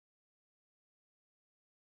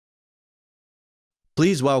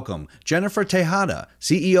Please welcome Jennifer Tejada,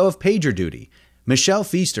 CEO of PagerDuty, Michelle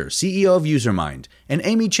Feaster, CEO of Usermind, and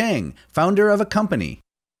Amy Chang, founder of Accompany.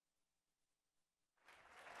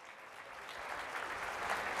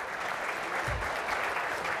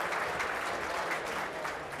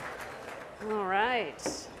 All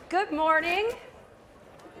right. Good morning.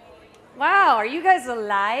 Wow, are you guys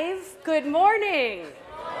alive? Good morning.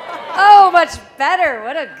 Oh, much better.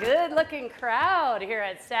 What a good-looking crowd here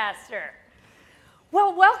at SaaStr.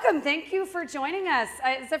 Well, welcome. Thank you for joining us.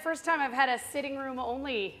 It's the first time I've had a sitting room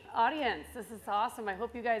only audience. This is awesome. I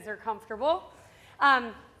hope you guys are comfortable.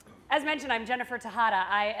 As mentioned, I'm Jennifer Tejada.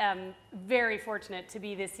 I am very fortunate to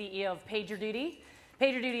be the CEO of PagerDuty.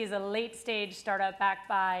 PagerDuty is a late-stage startup backed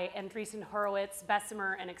by Andreessen Horowitz,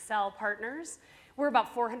 Bessemer, and Excel partners. We're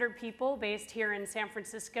about 400 people based here in San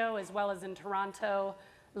Francisco, as well as in Toronto,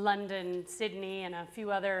 London, Sydney, and a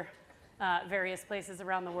few other various places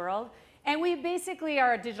around the world. And we basically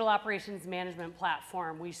are a digital operations management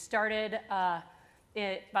platform. We started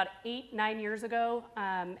about 8-9 years ago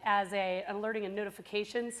as an alerting and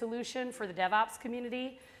notification solution for the DevOps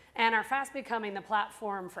community, and are fast becoming the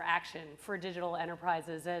platform for action for digital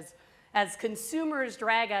enterprises as consumers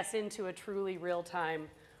drag us into a truly real-time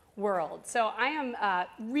world. So I am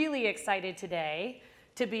really excited today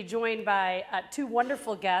to be joined by two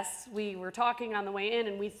wonderful guests. We were talking on the way in,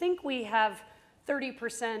 and we think we have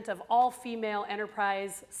 30% of all female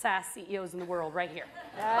enterprise SaaS CEOs in the world right here.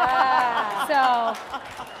 Yeah.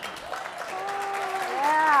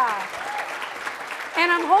 Yeah.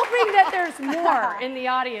 And I'm hoping that there's more in the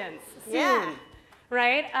audience soon,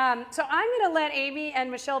 right? So I'm going to let Amy and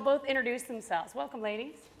Michelle both introduce themselves. Welcome,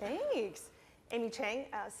 ladies. Thanks. Amy Chang,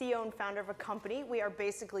 CEO and founder of Accompany. We are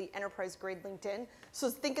basically enterprise-grade LinkedIn. So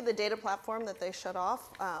think of the data platform that they shut off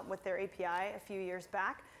with their API a few years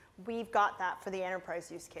back. We've got that for the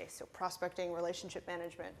enterprise use case, so prospecting, relationship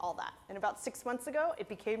management, all that. And about 6 months ago, it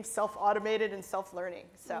became self-automated and self-learning.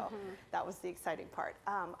 So that was the exciting part.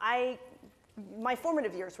 My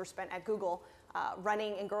formative years were spent at Google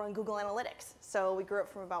running and growing Google Analytics. So we grew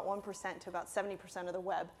up from about 1% to about 70% of the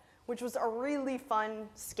web, which was a really fun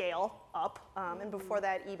scale up. And before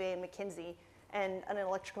that, eBay and McKinsey, and an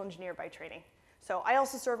electrical engineer by training. So I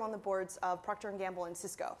also serve on the boards of Procter & Gamble and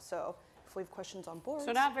Cisco. So if we have questions on boards,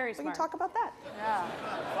 so not very smart. We can talk about that. Yeah.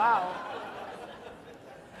 Wow.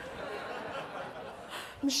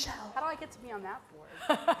 Michelle. How do I get to be on that board?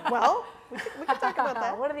 Well, we can talk about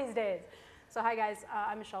that. One of these days. So hi guys,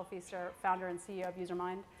 I'm Michelle Feaster, founder and CEO of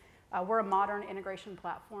Usermind. We're a modern integration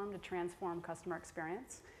platform to transform customer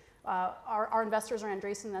experience. Our investors are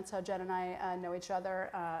Andreessen, that's how Jen and I know each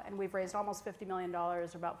other, and we've raised almost $50 million,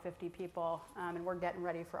 about 50 people, and we're getting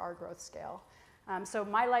ready for our growth scale. So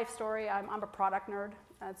my life story, I'm a product nerd.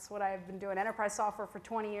 That's what I've been doing. Enterprise software for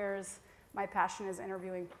 20 years. My passion is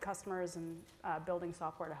interviewing customers and building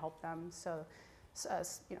software to help them. So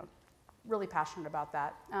really passionate about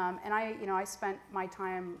that. And I spent my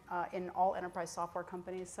time in all enterprise software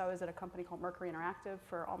companies. So I was at a company called Mercury Interactive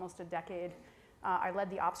for almost a decade. I led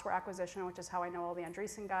the Opsware acquisition, which is how I know all the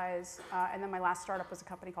Andreessen guys. And then my last startup was a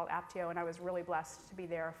company called Aptio, and I was really blessed to be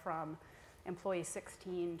there from employee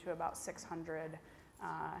 16 to about 600,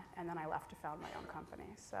 and then I left to found my own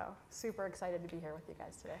company. So super excited to be here with you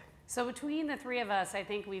guys today. So between the three of us, I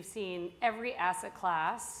think we've seen every asset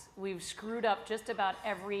class. We've screwed up just about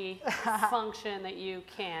every function that you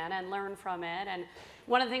can and learn from it. And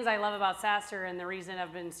one of the things I love about SaaStr, and the reason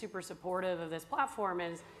I've been super supportive of this platform,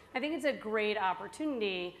 is I think it's a great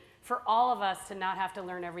opportunity for all of us to not have to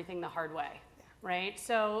learn everything the hard way. Right?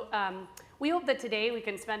 So we hope that today we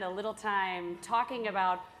can spend a little time talking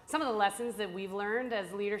about some of the lessons that we've learned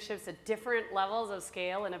as leaderships at different levels of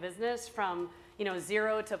scale in a business, from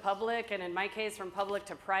zero to public, and in my case from public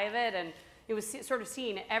to private, and it was sort of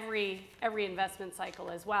seeing every investment cycle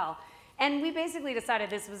as well. And we basically decided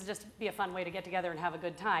this was just be a fun way to get together and have a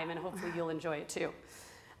good time, and hopefully you'll enjoy it too.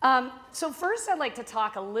 So first I'd like to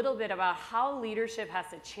talk a little bit about how leadership has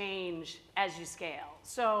to change as you scale.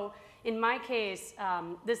 So in my case,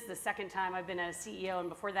 this is the second time I've been a CEO, and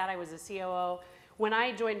before that I was a COO. When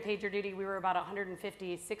I joined PagerDuty, we were about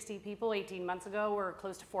 150, 60 people 18 months ago. We're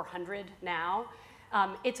close to 400 now.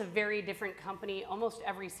 It's a very different company almost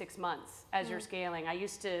every 6 months as you're scaling. I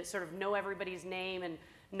used to sort of know everybody's name and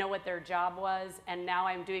know what their job was, and now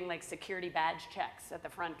I'm doing like security badge checks at the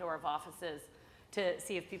front door of offices to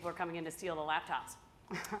see if people are coming in to steal the laptops.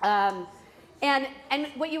 And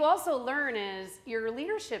what you also learn is your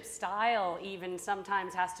leadership style even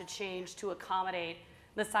sometimes has to change to accommodate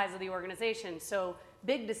the size of the organization. So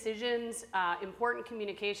big decisions, important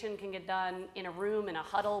communication can get done in a room, in a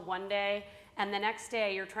huddle one day, and the next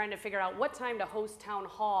day you're trying to figure out what time to host town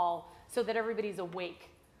hall so that everybody's awake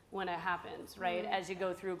when it happens, right, as you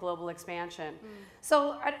go through global expansion.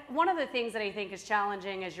 So one of the things that I think is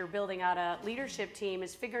challenging as you're building out a leadership team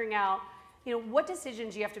is figuring out, what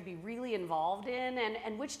decisions you have to be really involved in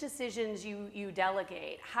and which decisions you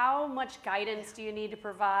delegate. How much guidance do you need to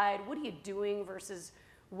provide? What are you doing versus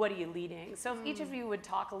what are you leading? So if each of you would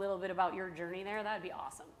talk a little bit about your journey there, that'd be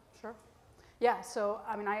awesome. Sure. Yeah, so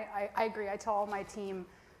I mean, I agree. I tell all my team,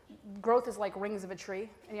 growth is like rings of a tree,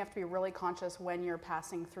 and you have to be really conscious when you're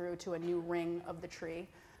passing through to a new ring of the tree.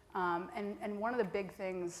 And one of the big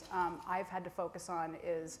things I've had to focus on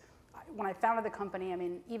is when I founded the company, I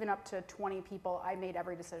mean, even up to 20 people, I made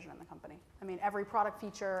every decision in the company. I mean, every product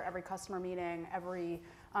feature, every customer meeting,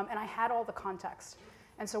 and I had all the context.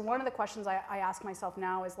 And so one of the questions I ask myself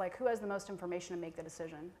now is like, who has the most information to make the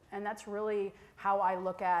decision? And that's really how I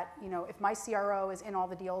look at, if my CRO is in all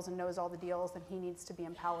the deals and knows all the deals, then he needs to be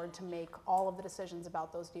empowered to make all of the decisions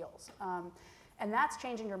about those deals. And that's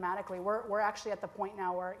changing dramatically. We're actually at the point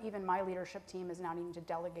now where even my leadership team is now needing to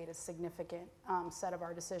delegate a significant set of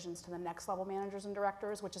our decisions to the next level managers and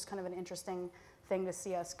directors, which is kind of an interesting thing to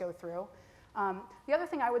see us go through. The other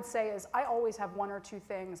thing I would say is I always have one or two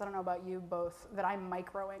things, I don't know about you both, that I'm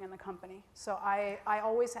microing in the company. So I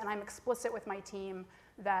always, and I'm explicit with my team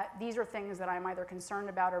that these are things that I'm either concerned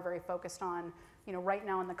about or very focused on. Right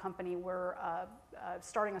now in the company, we're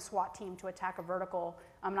starting a SWAT team to attack a vertical.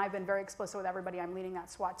 And I've been very explicit with everybody. I'm leading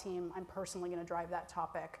that SWAT team. I'm personally going to drive that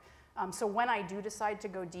topic. So when I do decide to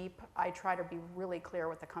go deep, I try to be really clear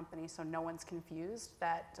with the company so no one's confused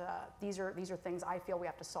that these are things I feel we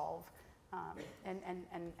have to solve and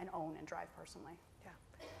own and drive personally. Yeah.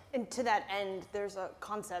 And to that end, there's a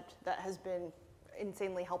concept that has been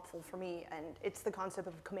insanely helpful for me, and it's the concept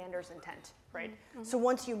of commander's intent, right? Mm-hmm. So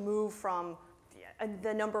once you move from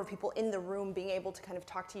the number of people in the room being able to kind of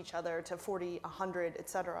talk to each other to 40, 100, et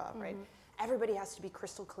cetera, right? Everybody has to be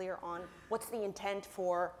crystal clear on what's the intent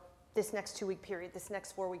for this next 2-week period, this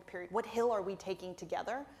next 4-week period. What hill are we taking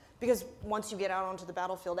together? Because once you get out onto the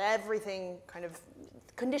battlefield, everything kind of,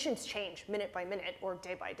 conditions change minute by minute or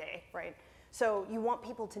day by day, right? So you want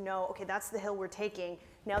people to know, okay, that's the hill we're taking.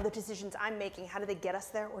 Now the decisions I'm making, how do they get us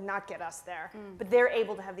there or not get us there? But they're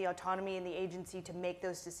able to have the autonomy and the agency to make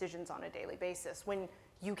those decisions on a daily basis when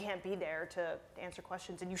you can't be there to answer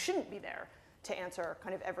questions, and you shouldn't be there to answer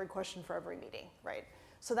kind of every question for every meeting, right?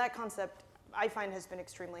 So that concept I find has been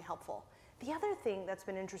extremely helpful. The other thing that's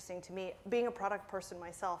been interesting to me, being a product person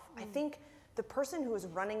myself, I think the person who is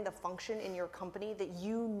running the function in your company that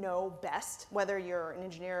you know best, whether you're an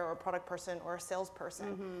engineer or a product person or a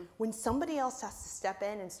salesperson, when somebody else has to step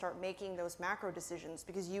in and start making those macro decisions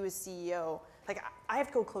because you as CEO, like I have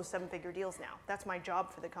to go close 7-figure deals now. That's my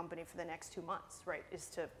job for the company for the next 2 months, right, is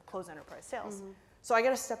to close enterprise sales. So I got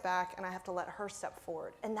to step back and I have to let her step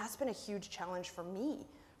forward. And that's been a huge challenge for me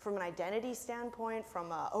from an identity standpoint,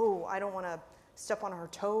 from I don't want to step on her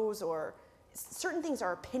toes, or certain things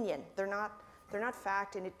are opinion. They're not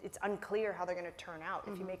fact, and it's unclear how they're going to turn out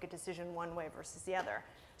if you make a decision one way versus the other.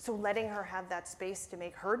 So letting her have that space to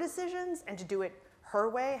make her decisions and to do it her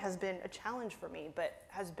way has been a challenge for me, but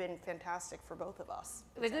has been fantastic for both of us.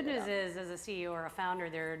 The good news is, as a CEO or a founder,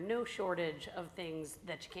 there are no shortage of things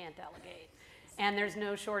that you can't delegate. And there's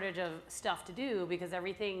no shortage of stuff to do, because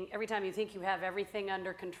every time you think you have everything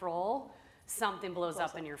under control, something blows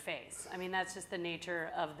up in your face. I mean, that's just the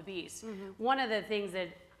nature of the beast. One of the things that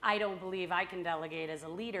I don't believe I can delegate as a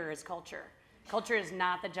leader is culture. Culture is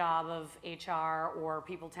not the job of HR or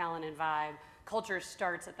people, talent, and vibe. Culture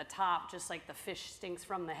starts at the top, just like the fish stinks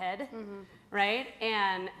from the head, right?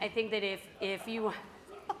 And I think that if you,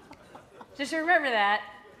 just remember that.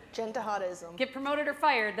 Gentahadism. Get promoted or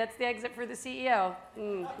fired, that's the exit for the CEO.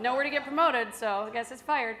 Nowhere to get promoted, so I guess it's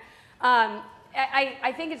fired.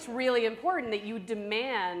 I think it's really important that you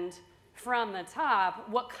demand from the top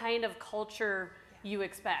what kind of culture you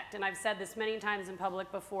expect. And I've said this many times in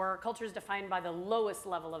public before, culture is defined by the lowest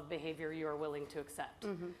level of behavior you are willing to accept,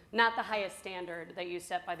 not the highest standard that you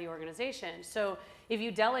set by the organization. So if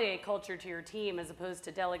you delegate culture to your team as opposed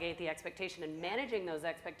to delegate the expectation and managing those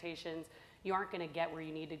expectations, you aren't going to get where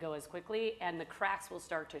you need to go as quickly, and the cracks will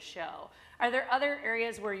start to show. Are there other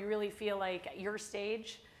areas where you really feel like at your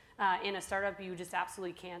stage in a startup you just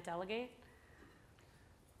absolutely can't delegate?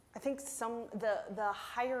 I think the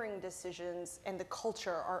hiring decisions and the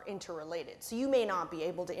culture are interrelated. So you may not be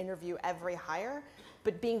able to interview every hire,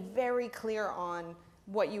 but being very clear on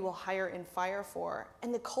what you will hire and fire for,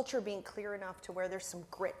 and the culture being clear enough to where there's some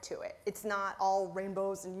grit to it. It's not all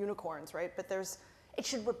rainbows and unicorns, right? But it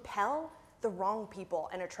should repel the wrong people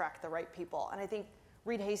and attract the right people. And I think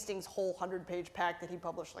Reed Hastings' whole 100-page pack that he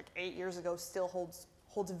published like 8 years ago still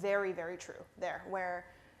holds very, very true there, where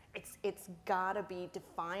it's gotta be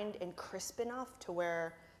defined and crisp enough to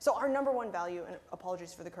where, so our number one value, and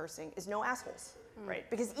apologies for the cursing, is no assholes, right?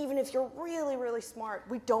 Because even if you're really, really smart,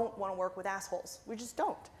 we don't wanna work with assholes. We just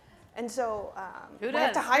don't. And so Who we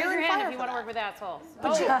have does? to hire Raise your and hand fire if you for want to that. work with assholes.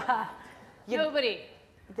 But Nobody.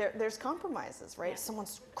 There's compromises, right? Yeah.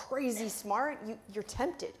 Someone's crazy smart, you're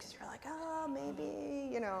tempted because you're like, oh,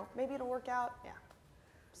 maybe it'll work out. Yeah.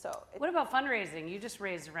 So What about fundraising? You just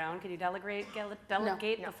raised a round. Can you delegate the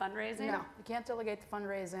fundraising? No, you can't delegate the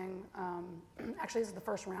fundraising. Actually, this is the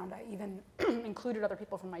first round. I even included other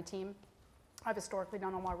people from my team. I've historically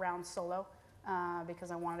done all my rounds solo because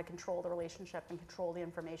I wanted to control the relationship and control the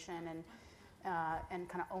information and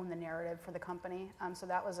kind of own the narrative for the company. So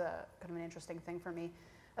that was a kind of an interesting thing for me.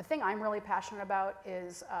 A thing I'm really passionate about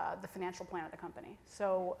is the financial plan of the company.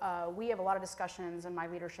 So we have a lot of discussions in my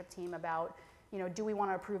leadership team about, do we want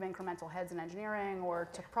to approve incremental heads in engineering or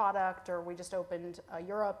to product, or we just opened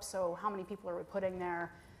Europe, so how many people are we putting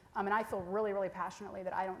there? And I feel really, really passionately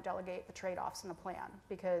that I don't delegate the trade-offs in the plan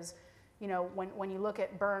because, when you look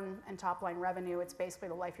at burn and top-line revenue, it's basically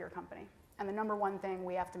the life of your company. And the number one thing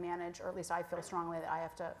we have to manage, or at least I feel strongly that I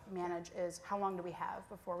have to manage, is how long do we have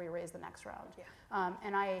before we raise the next round? Yeah.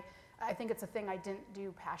 And I think it's a thing I didn't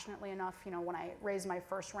do passionately enough. When I raised my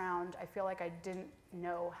first round, I feel like I didn't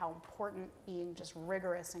know how important being just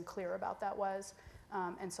rigorous and clear about that was.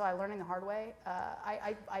 And so I learning the hard way.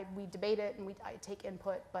 We debate it and I take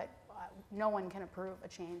input, but no one can approve a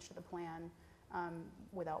change to the plan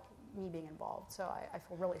without me being involved. So I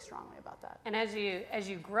feel really strongly about that. And as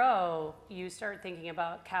you grow, you start thinking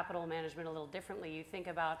about capital management a little differently. You think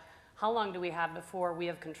about how long do we have before we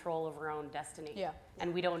have control of our own destiny? Yeah.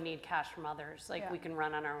 And we don't need cash from others. Like Yeah. we can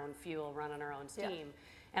run on our own fuel, run on our own steam.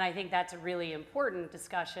 Yeah. And I think that's a really important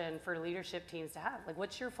discussion for leadership teams to have. Like,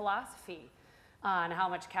 what's your philosophy on how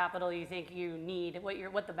much capital you think you need,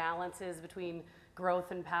 what the balance is between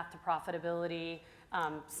growth and path to profitability?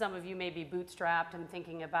 Some of you may be bootstrapped and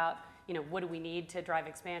thinking about, what do we need to drive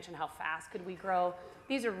expansion? How fast could we grow?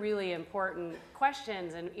 These are really important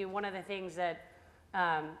questions. And one of the things that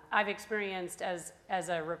I've experienced as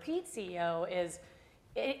a repeat CEO is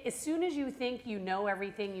as soon as you think you know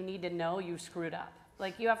everything you need to know, you screwed up.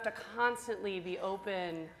 Like, you have to constantly be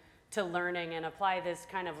open to learning and apply this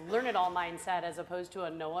kind of learn-it-all mindset as opposed to a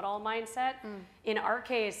know-it-all mindset. In our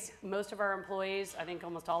case, most of our employees, I think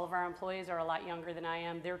almost all of our employees, are a lot younger than I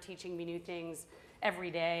am. They're teaching me new things every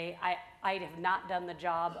day. I have not done the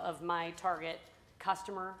job of my target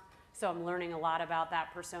customer, so I'm learning a lot about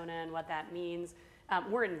that persona and what that means.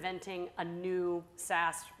 We're inventing a new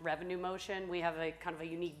SaaS revenue motion. We have a kind of a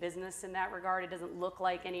unique business in that regard. It doesn't look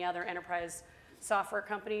like any other enterprise software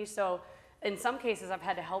company. So in some cases, I've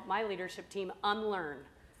had to help my leadership team unlearn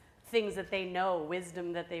things that they know,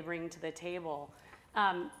 wisdom that they bring to the table.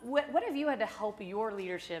 What have you had to help your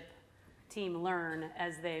leadership team learn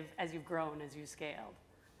as you've grown, as you've scaled?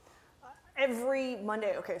 Every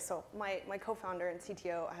Monday, okay, so my co-founder and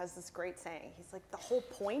CTO has this great saying. He's like, the whole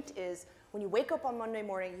point is when you wake up on Monday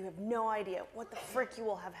morning, you have no idea what the frick you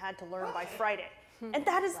will have had to learn by Friday. And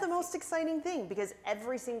that is the most exciting thing, because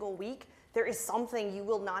every single week, there is something you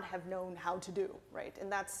will not have known how to do, right? And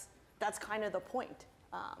that's kind of the point.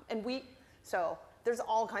 So there's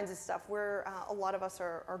all kinds of stuff. A lot of us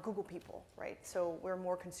are Google people, right? So we're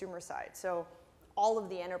more consumer side. So all of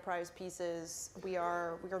the enterprise pieces, we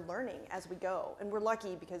are learning as we go. And we're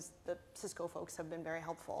lucky because the Cisco folks have been very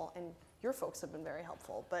helpful and your folks have been very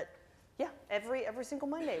helpful. But yeah, every single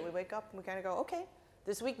Monday we wake up and we kind of go, okay,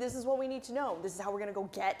 this week this is what we need to know. This is how we're gonna go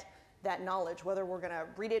get that knowledge, whether we're gonna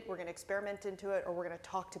read it, we're gonna experiment into it, or we're gonna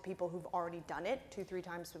talk to people who've already done it 2-3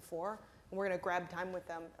 times before, and we're gonna grab time with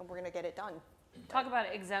them and we're gonna get it done. Talk about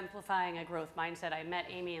exemplifying a growth mindset. I met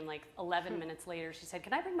Amy and like 11 minutes later, she said,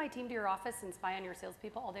 can I bring my team to your office and spy on your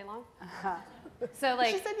salespeople all day long? So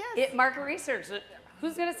like, She said yes. market research,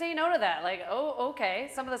 who's gonna say no to that? Like, oh, okay,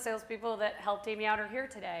 some of the salespeople that helped Amy out are here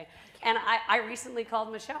today. And I recently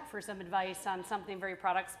called Michelle for some advice on something very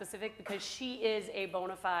product specific because she is a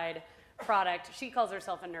bona fide product. She calls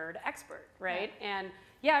herself a nerd expert, right? And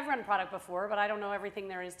yeah, I've run a product before, but I don't know everything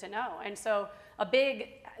there is to know. And so a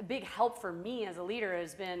big help for me as a leader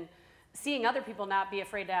has been seeing other people not be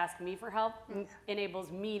afraid to ask me for help enables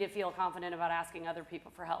me to feel confident about asking other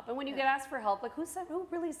people for help. And when you get asked for help, like who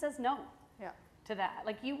really says no to that?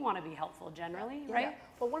 Like, you want to be helpful generally, right? Yeah.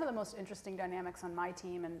 Well, one of the most interesting dynamics on my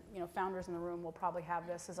team, and founders in the room will probably have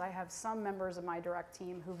this, is I have some members of my direct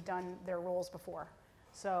team who've done their roles before.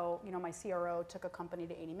 So, my CRO took a company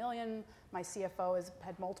to 80 million. My CFO has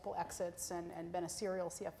had multiple exits and been a serial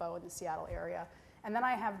CFO in the Seattle area. And then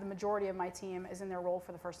I have the majority of my team is in their role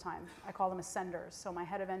for the first time. I call them ascenders. So my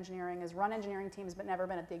head of engineering has run engineering teams but never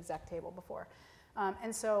been at the exec table before.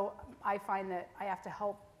 And so I find that I have to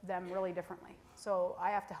help them really differently. So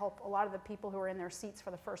I have to help a lot of the people who are in their seats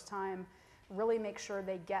for the first time really make sure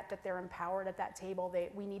they get that they're empowered at that table.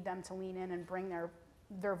 We need them to lean in and bring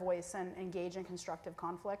their voice and engage in constructive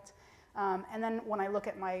conflict. And then when I look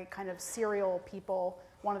at my kind of serial people,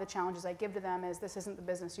 one of the challenges I give to them is this isn't the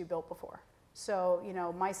business you built before. So,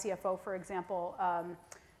 my CFO, for example,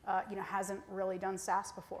 hasn't really done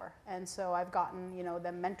SaaS before. And so I've gotten,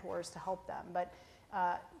 them mentors to help them. But,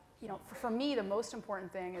 for me, the most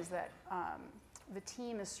important thing is that the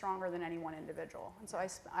team is stronger than any one individual. And so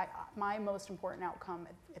my most important outcome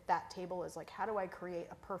at that table is like, how do I create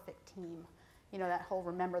a perfect team? That whole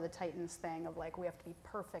remember the Titans thing of like, we have to be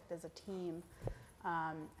perfect as a team.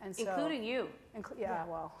 And so, including you.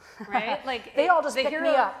 Well, right? Like they all just pick me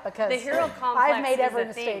up because the hero complex I've made every is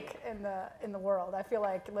a mistake thing. in the world. I feel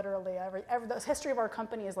like literally the history of our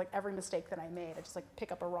company is like every mistake that I made. I just like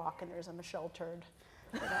pick up a rock and there's a Michelle turd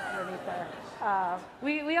underneath there.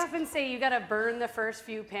 We often say you got to burn the first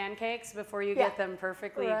few pancakes before you get them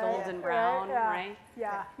perfectly golden brown, right?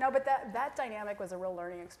 Yeah. No, but that dynamic was a real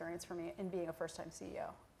learning experience for me in being a first-time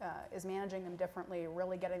CEO. Is managing them differently,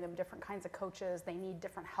 really getting them different kinds of coaches. They need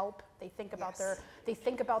different help. They think about they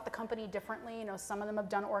think about the company differently. Some of them have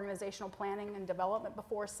done organizational planning and development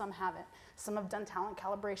before, some haven't. Some have done talent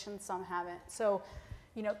calibration, some haven't. So,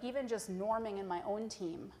 even just norming in my own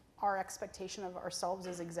team, our expectation of ourselves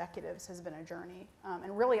as executives has been a journey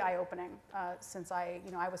and really eye-opening since I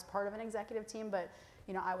was part of an executive team, but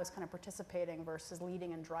I was kind of participating versus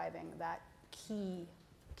leading and driving that key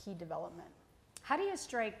development. How do you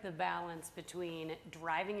strike the balance between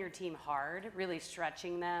driving your team hard, really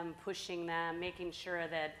stretching them, pushing them, making sure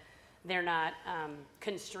that they're not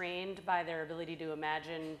constrained by their ability to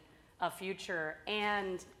imagine a future,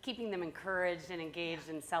 and keeping them encouraged and engaged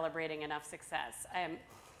and celebrating enough success?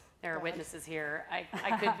 There are witnesses here.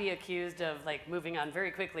 I could be accused of like moving on very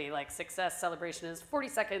quickly, like success celebration is 40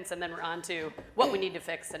 seconds and then we're on to what we need to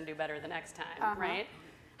fix and do better the next time, right?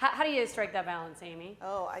 How do you strike that balance, Amy?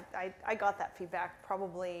 Oh, I got that feedback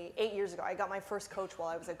probably 8 years ago. I got my first coach while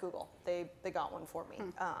I was at Google. They got one for me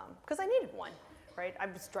because I needed one, right? I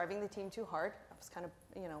was driving the team too hard. I was kind of,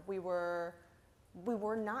 we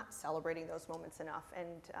were not celebrating those moments enough, and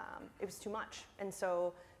it was too much. And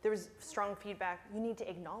so there was strong feedback. You need to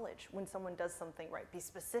acknowledge when someone does something right. Be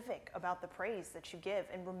specific about the praise that you give,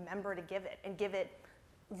 and remember to give it, and give it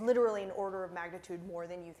literally an order of magnitude more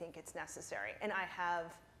than you think it's necessary. And I have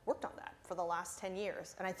worked on that for the last 10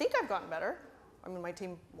 years, and I think I've gotten better. I mean, my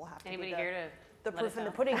team will have to Anybody be here to the proof in the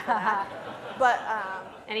pudding for that. But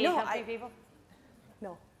any company people?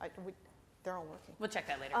 No, they're all working. We'll check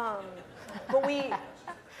that later. But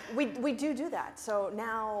we do that. So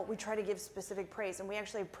now we try to give specific praise, and we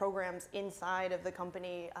actually have programs inside of the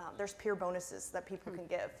company. There's peer bonuses that people can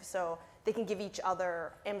give. So they can give each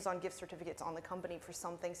other Amazon gift certificates on the company for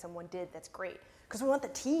something someone did that's great. Because we want the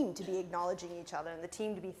team to be acknowledging each other and the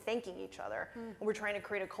team to be thanking each other. And we're trying to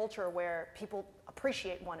create a culture where people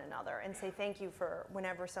appreciate one another and say thank you for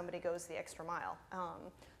whenever somebody goes the extra mile.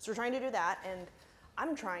 So we're trying to do that, and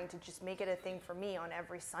I'm trying to just make it a thing for me on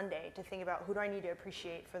every Sunday to think about who do I need to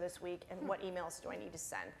appreciate for this week and what emails do I need to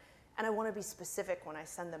send. And I want to be specific when I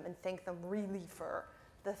send them and thank them really for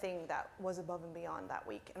the thing that was above and beyond that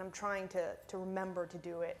week. And I'm trying to remember to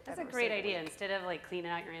do it. That's a great idea. Week. Instead of like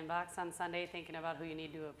cleaning out your inbox on Sunday thinking about who you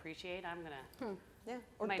need to appreciate, I'm going to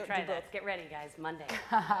I might try that. Get ready, guys, Monday.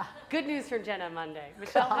 Good news for Jenna Monday.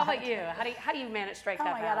 Michelle, how about you? How do you manage strike that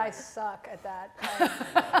balance? Oh my God, I suck at that.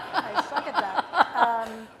 I suck at that.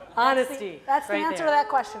 Honesty. That's the answer to that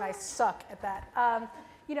question. I suck at that.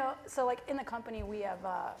 So like in the company we have,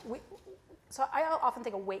 so I often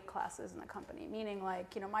take weight classes in the company, meaning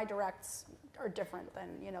like, my directs are different than,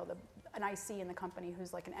 an IC in the company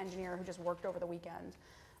who's like an engineer who just worked over the weekend.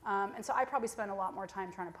 And so I probably spend a lot more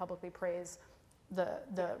time trying to publicly praise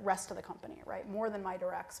the rest of the company, right? More than my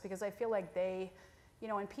directs, because I feel like they,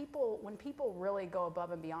 when people really go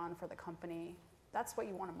above and beyond for the company, that's what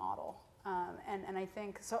you want to model. And I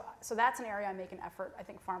think, so that's an area I make an effort, I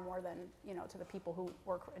think far more than, to the people who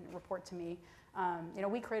work and report to me.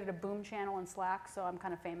 We created a boom channel in Slack, so I'm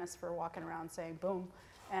kind of famous for walking around saying boom.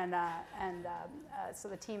 So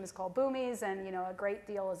the team is called Boomies, and, a great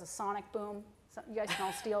deal is a sonic boom. So you guys can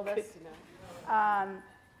all steal this. Good to know.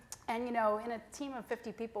 And in a team of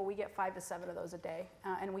 50 people, we get 5 to 7 of those a day,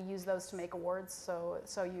 and we use those to make awards.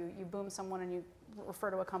 So you boom someone and you refer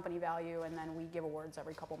to a company value, and then we give awards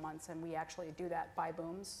every couple months, and we actually do that by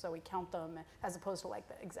booms, so we count them as opposed to like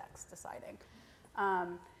the execs deciding.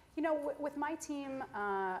 You know, with my team,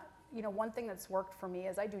 you know, one thing that's worked for me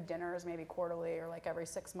is I do dinners maybe quarterly or like every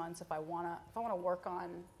 6 months if I wanna work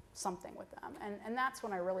on something with them, and that's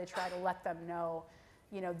when I really try to let them know,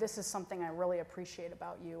 you know, this is something I really appreciate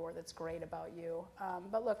about you, or that's great about you.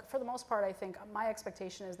 But look, for the most part, I think my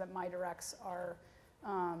expectation is that my directs are,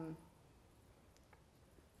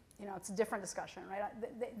 you know, it's a different discussion, right?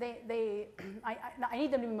 I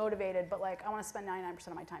need them to be motivated, but like I want to spend 99%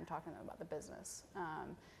 of my time talking to them about the business.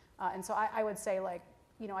 And so I would say, like,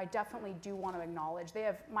 you know, I definitely do want to acknowledge they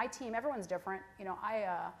have my team. Everyone's different. You know,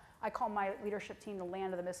 I call my leadership team the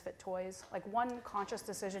land of the misfit toys. Like, one conscious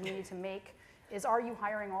decision you need to make is, are you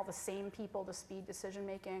hiring all the same people to speed decision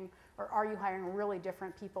making, or are you hiring really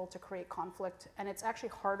different people to create conflict? And it's actually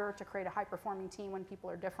harder to create a high performing team when people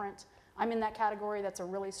are different. I'm in that category. That's a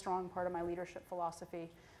really strong part of my leadership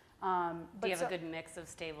philosophy. Do you have a good mix of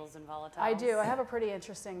stables and volatiles? I do. I have a pretty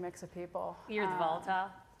interesting mix of people. You're the volatile?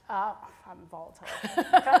 I'm volatile.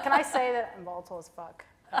 Can I say that I'm volatile as fuck?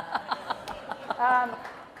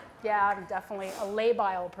 Yeah, I'm definitely a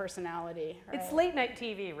labile personality. Right? It's late night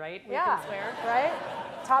TV, right? We Yeah, can swear. right?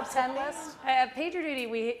 Top 10 list. At PagerDuty,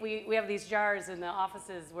 we have these jars in the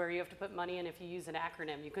offices where you have to put money in if you use an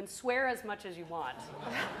acronym. You can swear as much as you want,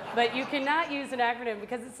 but you cannot use an acronym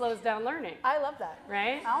because it slows down learning. I love that.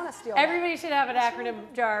 Right? I want to steal Everybody should have an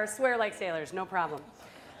acronym jar. Swear like sailors, no problem.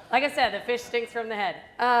 Like I said, the fish stinks from the head.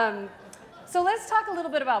 So let's talk a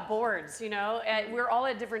little bit about boards. You know, we're all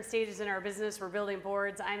at different stages in our business. We're building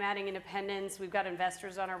boards. I'm adding independence. We've got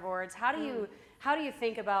investors on our boards. How do you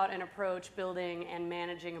think about an approach building and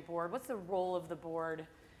managing a board? What's the role of the board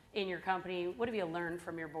in your company? What have you learned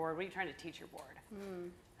from your board? What are you trying to teach your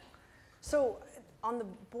board? So on the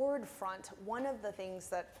board front, one of the things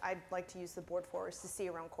that I'd like to use the board for is to see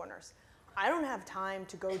around corners. I don't have time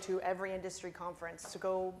to go to every industry conference, to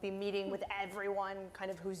go be meeting with everyone kind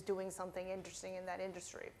of who's doing something interesting in that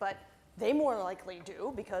industry. But they more likely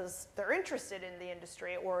do because they're interested in the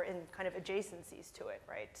industry or in kind of adjacencies to it,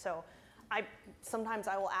 right? So sometimes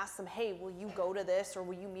I will ask them, hey, will you go to this, or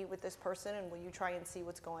will you meet with this person, and will you try and see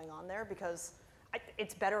what's going on there? Because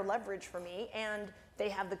it's better leverage for me, and they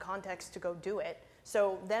have the context to go do it.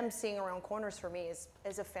 So them seeing around corners for me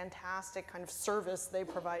is a fantastic kind of service they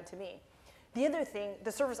provide to me. The other thing,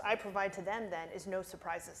 the service I provide to them then is no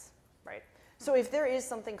surprises, right? So if there is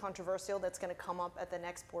something controversial that's going to come up at the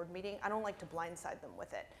next board meeting, I don't like to blindside them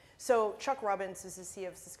with it. So Chuck Robbins, who's the CEO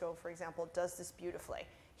of Cisco, for example, does this beautifully.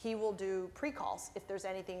 He will do pre-calls if there's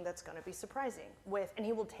anything that's going to be surprising and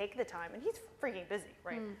he will take the time, and he's freaking busy,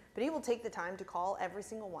 right? But he will take the time to call every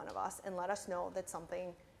single one of us and let us know that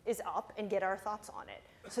something is up and get our thoughts on it,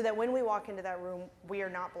 so that when we walk into that room, we are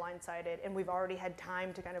not blindsided and we've already had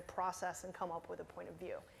time to kind of process and come up with a point of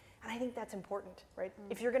view. And I think that's important, right?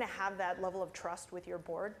 If you're going to have that level of trust with your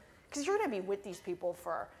board, because you're going to be with these people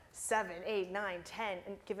for 7, 8, 9, 10,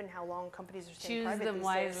 and given how long companies are staying private Choose them these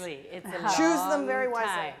wisely. days, It's a choose long them very wisely.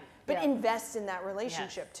 time. But invest in that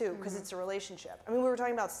relationship too, because it's a relationship. I mean, we were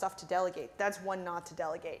talking about stuff to delegate. That's one not to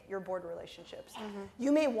delegate, your board relationships.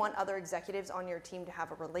 You may want other executives on your team to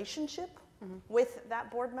have a relationship with that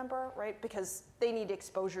board member, right? Because they need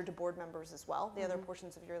exposure to board members as well, the other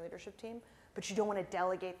portions of your leadership team. But you don't want to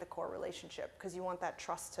delegate the core relationship because you want that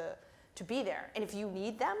trust to be there. And if you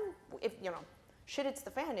need them, if you know, shit hits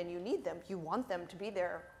the fan and you need them, you want them to be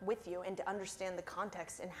there with you and to understand the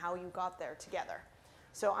context and how you got there together.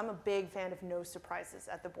 So I'm a big fan of no surprises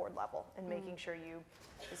at the board level and making sure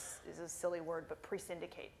this is a silly word, but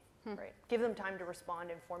pre-syndicate, right? Give them time to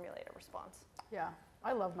respond and formulate a response. Yeah,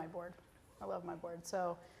 I love my board. I love my board.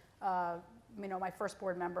 So, you know, my first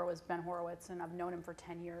board member was Ben Horowitz, and I've known him for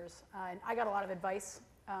 10 years. And I got a lot of advice.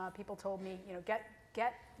 People told me, you know,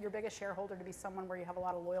 get your biggest shareholder to be someone where you have a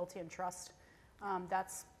lot of loyalty and trust.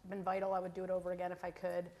 That's been vital. I would do it over again if I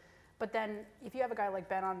could. But then if you have a guy like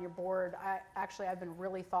Ben on your board, I've been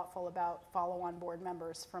really thoughtful about follow-on board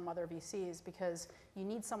members from other VCs, because you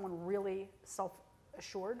need someone really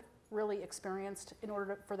self-assured, really experienced in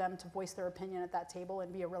order for them to voice their opinion at that table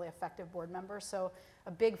and be a really effective board member. So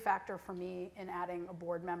a big factor for me in adding a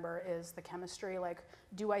board member is the chemistry. Like,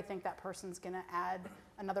 do I think that person's gonna add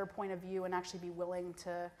another point of view and actually be willing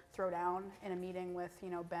to throw down in a meeting with, you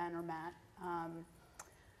know, Ben or Matt?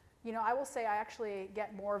 You know, I will say I actually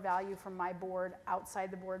get more value from my board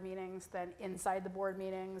outside the board meetings than inside the board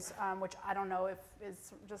meetings, which I don't know if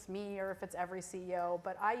it's just me or if it's every CEO,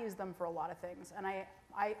 but I use them for a lot of things. And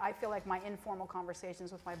I feel like my informal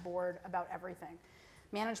conversations with my board about everything,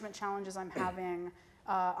 management challenges I'm having,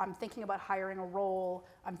 I'm thinking about hiring a role.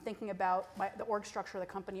 I'm thinking about the org structure of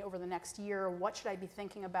the company over the next year. What should I be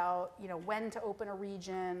thinking about? When to open a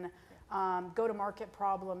region, go-to-market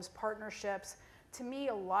problems, partnerships. To me,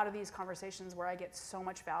 a lot of these conversations where I get so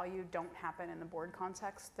much value don't happen in the board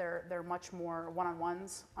context. They're much more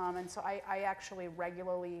one-on-ones. And so I actually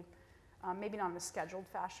regularly, maybe not in a scheduled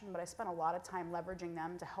fashion, but I spend a lot of time leveraging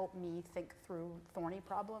them to help me think through thorny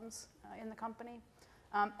problems in the company.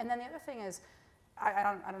 And then the other thing is,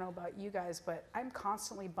 I don't know about you guys, but I'm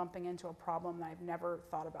constantly bumping into a problem that I've never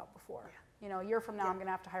thought about before. A year from now, I'm going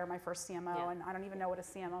to have to hire my first CMO, and I don't even know what a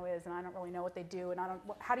CMO is, and I don't really know what they do, and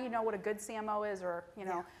how do you know what a good CMO is, or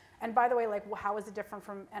And by the way, like, how is it different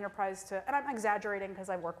from enterprise to? And I'm exaggerating because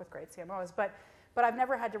I work with great CMOs, but I've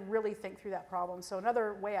never had to really think through that problem. So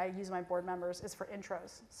another way I use my board members is for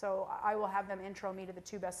intros. So I will have them intro me to the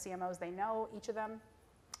 2 best CMOs they know, each of them.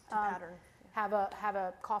 Pattern. Have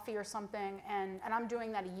a coffee or something, and I'm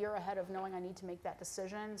doing that a year ahead of knowing I need to make that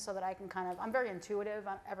decision, so that I can I'm very intuitive.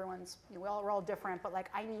 Everyone's, we're all different, but like,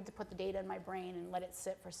 I need to put the data in my brain and let it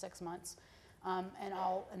sit for 6 months,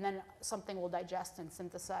 and then something will digest and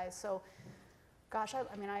synthesize. So, gosh,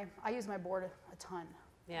 I use my board a ton.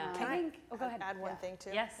 Yeah. Can I go ahead. add one thing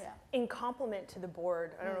too? Yes. Yeah. In complement to the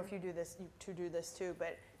board, I don't know if you do this, you two do this too,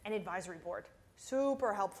 but an advisory board.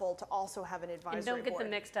 Super helpful to also have an advisory board. And don't get them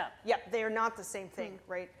mixed up. Yeah, they are not the same thing,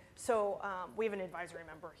 right? So we have an advisory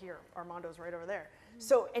member here. Armando's right over there.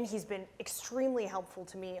 So, and he's been extremely helpful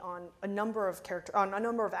to me on a number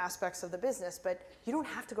of aspects of the business. But you don't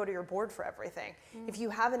have to go to your board for everything. If you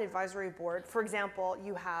have an advisory board, for example,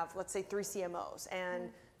 you have, let's say, 3 CMOs and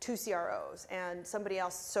 2 CROs and somebody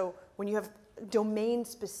else. So when you have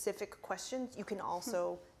domain-specific questions, you can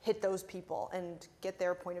also hit those people and get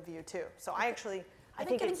their point of view too. So I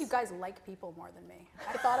think you guys like people more than me.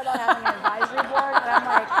 I thought about having an advisory board, and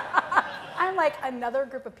I'm like another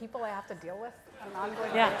group of people I have to deal with on an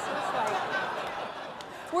ongoing basis.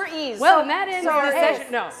 We're eased. Well, and that ends the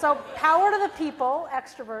session. No. So power to the people,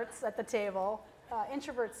 extroverts at the table,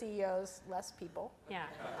 introvert CEOs, less people. Yeah.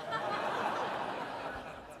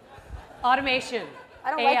 Automation. I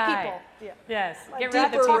don't AI. like people. Yeah. Yes. Get rid Deeper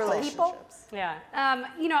of the people. relationships. Yeah.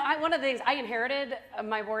 One of the things, I inherited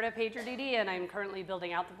my board at PagerDuty, and I'm currently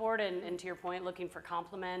building out the board, and to your point, looking for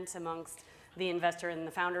complement amongst the investor and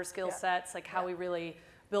the founder skill sets, like how we really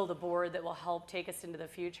build a board that will help take us into the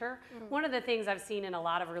future. One of the things I've seen in a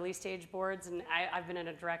lot of early stage boards, and I've been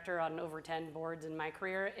a director on over 10 boards in my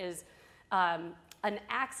career, is an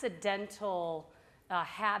accidental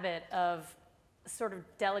habit of sort of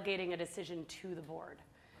delegating a decision to the board.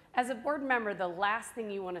 As a board member, the last thing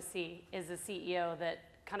you want to see is a CEO that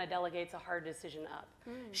kind of delegates a hard decision up.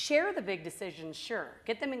 Share the big decisions, sure.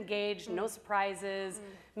 Get them engaged, no surprises,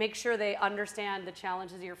 make sure they understand the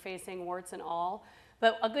challenges you're facing, warts and all.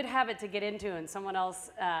 But a good habit to get into, and someone else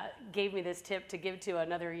gave me this tip to give to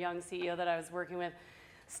another young CEO that I was working with,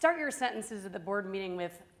 start your sentences at the board meeting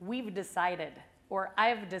with, "We've decided," or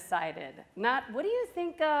 "I've decided." Not, "What do you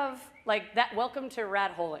think of," like that, welcome to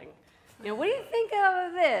rat holing. What do you think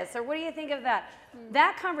of this? Or what do you think of that?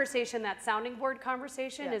 That conversation, that sounding board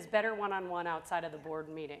conversation, is better one-on-one outside of the board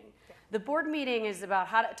meeting. The board meeting is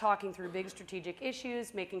about talking through big strategic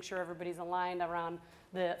issues, making sure everybody's aligned around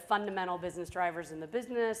the fundamental business drivers in the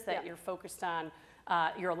business, that you're focused on,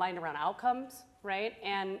 you're aligned around outcomes, right?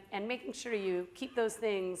 And making sure you keep those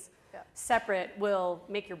things separate will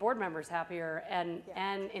make your board members happier and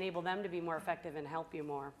enable them to be more effective and help you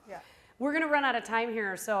more. We're gonna run out of time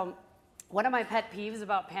here, so one of my pet peeves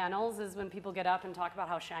about panels is when people get up and talk about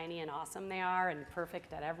how shiny and awesome they are and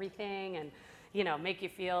perfect at everything and make you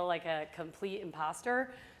feel like a complete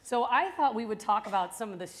imposter. So I thought we would talk about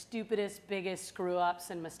some of the stupidest, biggest screw-ups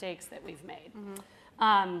and mistakes that we've made.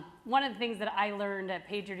 One of the things that I learned at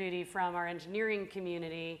PagerDuty from our engineering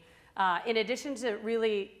community, in addition to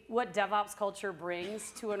really what DevOps culture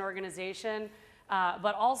brings to an organization,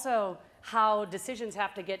 but also how decisions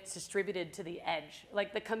have to get distributed to the edge.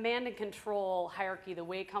 Like the command and control hierarchy, the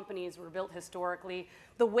way companies were built historically,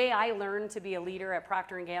 the way I learned to be a leader at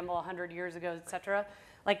Procter & Gamble 100 years ago, et cetera,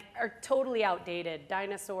 like are totally outdated.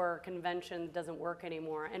 Dinosaur convention doesn't work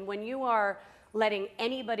anymore. And when you are letting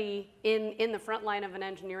anybody in the front line of an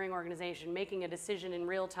engineering organization making a decision in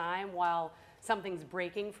real time while something's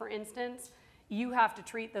breaking, for instance, you have to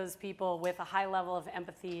treat those people with a high level of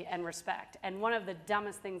empathy and respect. And one of the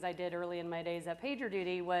dumbest things I did early in my days at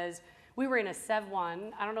PagerDuty was we were in a Sev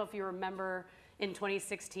 1. I don't know if you remember in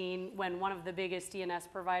 2016 when one of the biggest DNS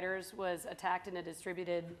providers was attacked in a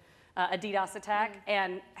distributed a DDoS attack,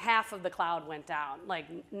 and half of the cloud went down. Like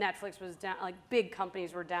Netflix was down, like big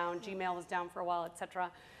companies were down, Gmail was down for a while, et cetera.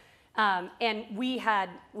 And we had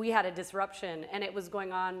a disruption, and it was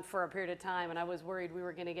going on for a period of time, and I was worried we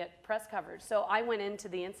were going to get press coverage. So I went into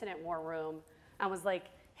the incident war room and was like,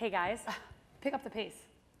 hey guys, pick up the pace.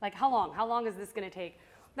 Like, how long? How long is this going to take?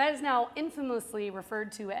 That is now infamously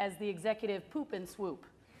referred to as the executive poop and swoop.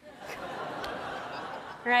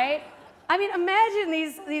 Right? I mean, imagine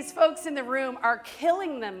these folks in the room are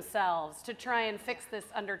killing themselves to try and fix this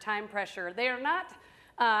under time pressure. They are not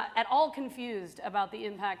at all confused about the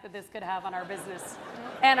impact that this could have on our business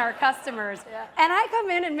and our customers. Yeah. And I come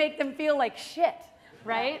in and make them feel like shit,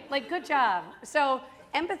 right? Like, good job. So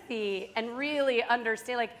empathy and really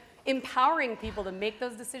understand, like, empowering people to make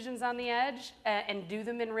those decisions on the edge and do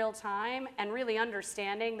them in real time, and really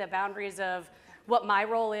understanding the boundaries of what my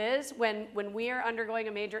role is. When we are undergoing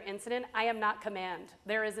a major incident, I am not command.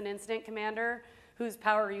 There is an incident commander whose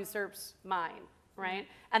power usurps mine, right?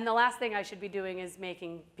 And the last thing I should be doing is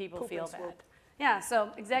making people Poop feel and bad. swoop. Yeah,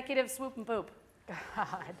 so executive swoop and poop.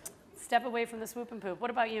 God. Step away from the swoop and poop.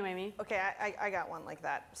 What about you, Amy? Okay, I got one like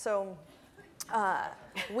that. So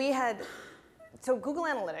so Google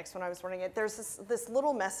Analytics, when I was running it, there's this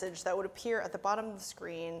little message that would appear at the bottom of the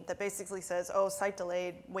screen that basically says, oh, site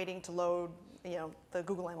delayed, waiting to load, the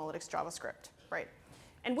Google Analytics JavaScript, right?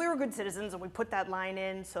 And we were good citizens, and we put that line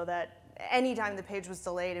in so that anytime the page was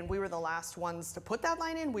delayed and we were the last ones to put that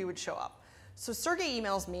line in, we would show up. So Sergey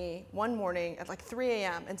emails me one morning at like 3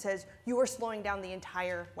 a.m. and says, you are slowing down the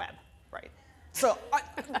entire web, right? So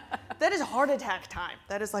that is heart attack time.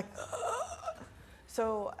 That is like,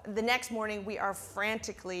 So the next morning, we are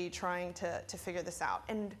frantically trying to figure this out.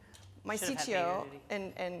 And my CTO,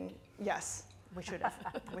 and yes, we should have,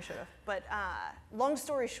 we should have. But long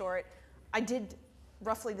story short, I did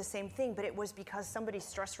roughly the same thing, but it was because somebody's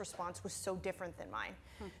stress response was so different than mine.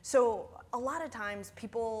 So a lot of times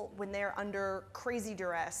people, when they're under crazy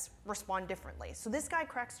duress, respond differently. So this guy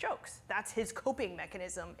cracks jokes. That's his coping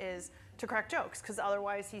mechanism, is to crack jokes, because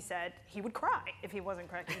otherwise he said he would cry if he wasn't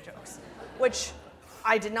cracking jokes, which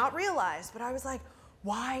I did not realize, but I was like,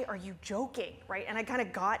 why are you joking, right? And I kind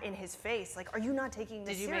of got in his face, like, are you not taking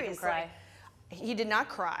this seriously? Did you make him cry? He did not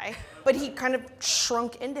cry, but he kind of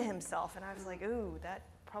shrunk into himself, and I was like, ooh, that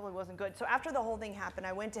probably wasn't good. So after the whole thing happened,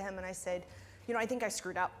 I went to him and I said, I think I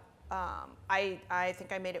screwed up. I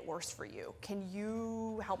think I made it worse for you. Can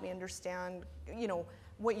you help me understand,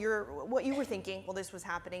 what you were thinking while this was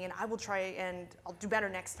happening, and I will try and I'll do better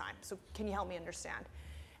next time. So can you help me understand?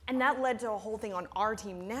 And that led to a whole thing on our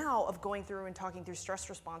team now of going through and talking through stress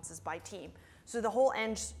responses by team. So the whole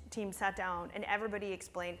Eng team sat down and everybody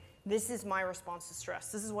explained, this is my response to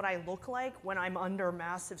stress. This is what I look like when I'm under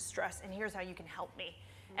massive stress, and here's how you can help me.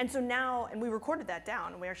 And so now, and we recorded that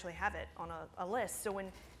down, and we actually have it on a list. So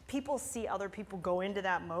when people see other people go into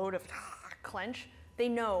that mode of clench, they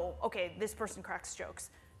know, okay, this person cracks jokes.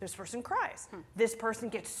 This person cries. This person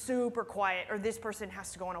gets super quiet, or this person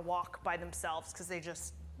has to go on a walk by themselves because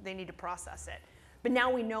they need to process it. But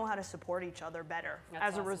now we know how to support each other better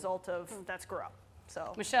as a result of that screw up.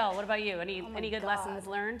 So Michelle, what about you? Any good lessons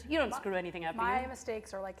learned? You don't screw anything up, do you? My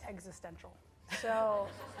mistakes are like existential. So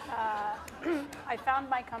I found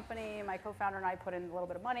my company, my co-founder and I put in a little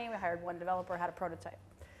bit of money. We hired one developer, had a prototype.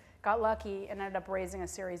 Got lucky and ended up raising a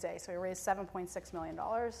Series A. So we raised $7.6 million.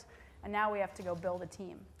 And now we have to go build a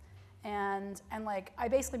team. And like, I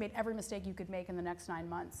basically made every mistake you could make in the next 9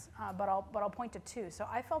 months, but I'll point to two. So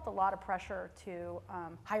I felt a lot of pressure to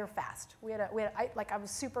hire fast. I was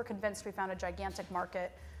super convinced we found a gigantic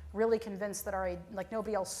market, really convinced that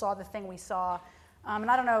nobody else saw the thing we saw. And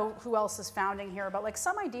I don't know who else is founding here, but like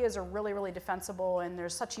some ideas are really, really defensible, and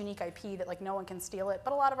there's such unique IP that like no one can steal it.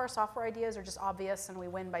 But a lot of our software ideas are just obvious, and we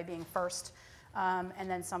win by being first. And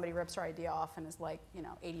then somebody rips our idea off and is like,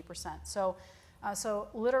 80%. So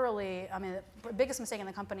literally, I mean, the biggest mistake in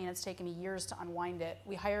the company, and it's taken me years to unwind it,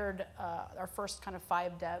 we hired our first kind of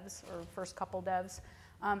 5 devs, or first couple devs,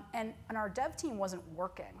 and our dev team wasn't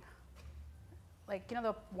working. Like,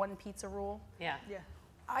 the one pizza rule? Yeah.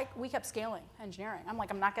 We kept scaling engineering. I'm like,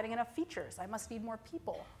 I'm not getting enough features. I must need more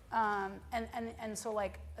people. And so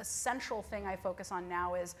like a central thing I focus on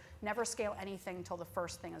now is never scale anything until the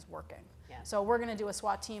first thing is working. Yeah. So we're gonna do a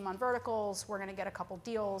SWAT team on verticals, we're gonna get a couple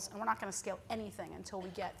deals, and we're not gonna scale anything until we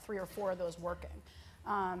get 3 or 4 of those working.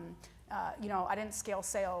 I didn't scale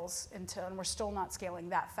sales and we're still not scaling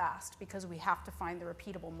that fast because we have to find the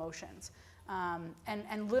repeatable motions.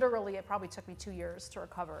 And literally, it probably took me 2 years to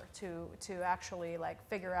recover, to actually like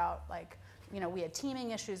figure out we had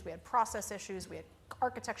teaming issues, we had process issues, we had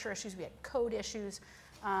architecture issues, we had code issues,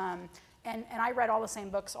 and I read all the same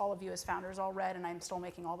books all of you as founders all read, and I'm still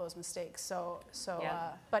making all those mistakes.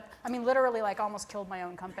 But I mean, literally, like almost killed my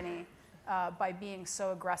own company by being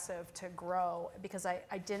so aggressive to grow because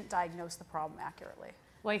I didn't diagnose the problem accurately.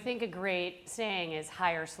 Well, I think a great saying is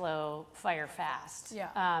hire slow, fire fast.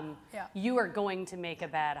 Yeah. You are going to make a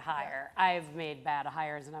bad hire. Yeah. I've made bad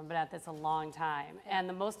hires and I've been at this a long time. Yeah. And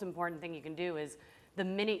the most important thing you can do is the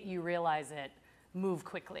minute you realize it, move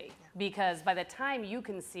quickly. Yeah. Because by the time you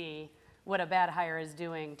can see what a bad hire is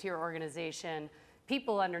doing to your organization,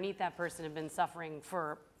 people underneath that person have been suffering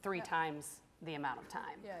for 3 times the amount of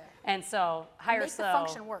time. Yeah. And so hire slow, make the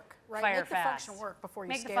function work, right? Fire make the fast. function work before you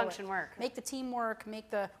make scale the function it. Work. Make the team work,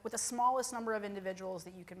 with the smallest number of individuals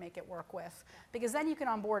that you can make it work with. Because then you can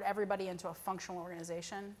onboard everybody into a functional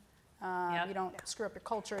organization. You don't screw up your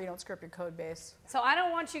culture, you don't screw up your code base. So I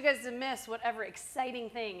don't want you guys to miss whatever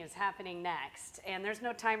exciting thing is happening next. And there's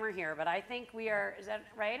no timer here, but I think we are, is that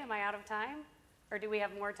right? Am I out of time? Or do we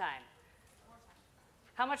have more time?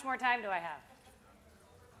 How much more time do I have?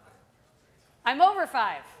 I'm over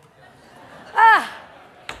 5.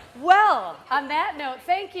 Well, on that note,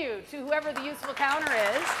 thank you to whoever the useful counter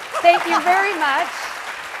is. Thank you very much.